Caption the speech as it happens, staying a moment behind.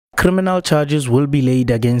Criminal charges will be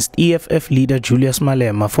laid against EFF leader Julius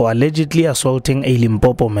Malema for allegedly assaulting a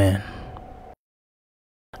Limpopo man.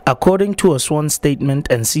 According to a sworn statement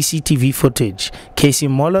and CCTV footage, Casey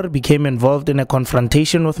Moller became involved in a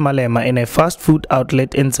confrontation with Malema in a fast food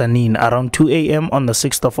outlet in Tzaneen around 2 a.m. on the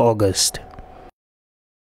 6th of August.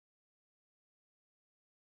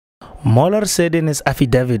 Moller said in his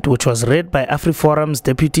affidavit, which was read by Afriforum's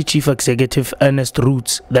Deputy Chief Executive Ernest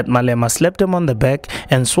Roots, that Malema slapped him on the back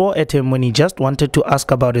and swore at him when he just wanted to ask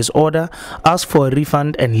about his order, ask for a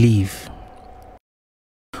refund and leave.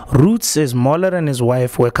 Roots says Moller and his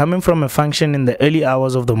wife were coming from a function in the early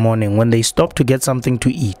hours of the morning when they stopped to get something to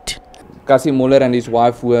eat. Casey Moller and his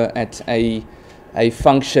wife were at a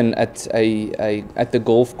function at the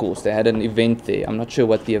golf course. They had an event there. I'm not sure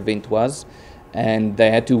what the event was. And they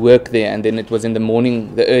had to work there, and then it was in the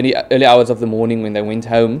morning, the early hours of the morning when they went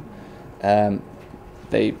home.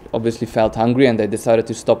 They obviously felt hungry and they decided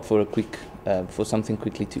to stop for something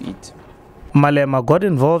quickly to eat. Malema got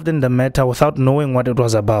involved in the matter without knowing what it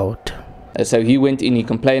was about. So he went in, he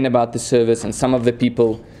complained about the service, and some of the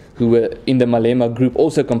people who were in the Malema group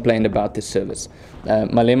also complained about the service.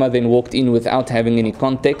 Malema then walked in without having any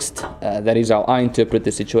context, that is how I interpret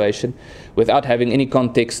the situation, without having any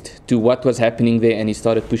context to what was happening there, and he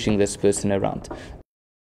started pushing this person around.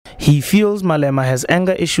 He feels Malema has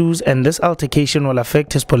anger issues and this altercation will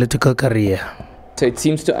affect his political career. So it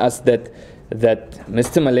seems to us that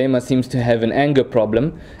Mr. Malema seems to have an anger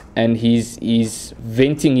problem, and he's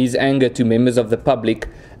venting his anger to members of the public,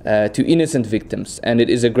 to innocent victims, and it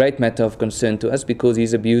is a great matter of concern to us because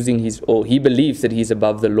he's abusing he believes that he's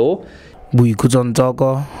above the law.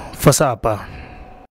 Buikudzonzoko, Fasapa.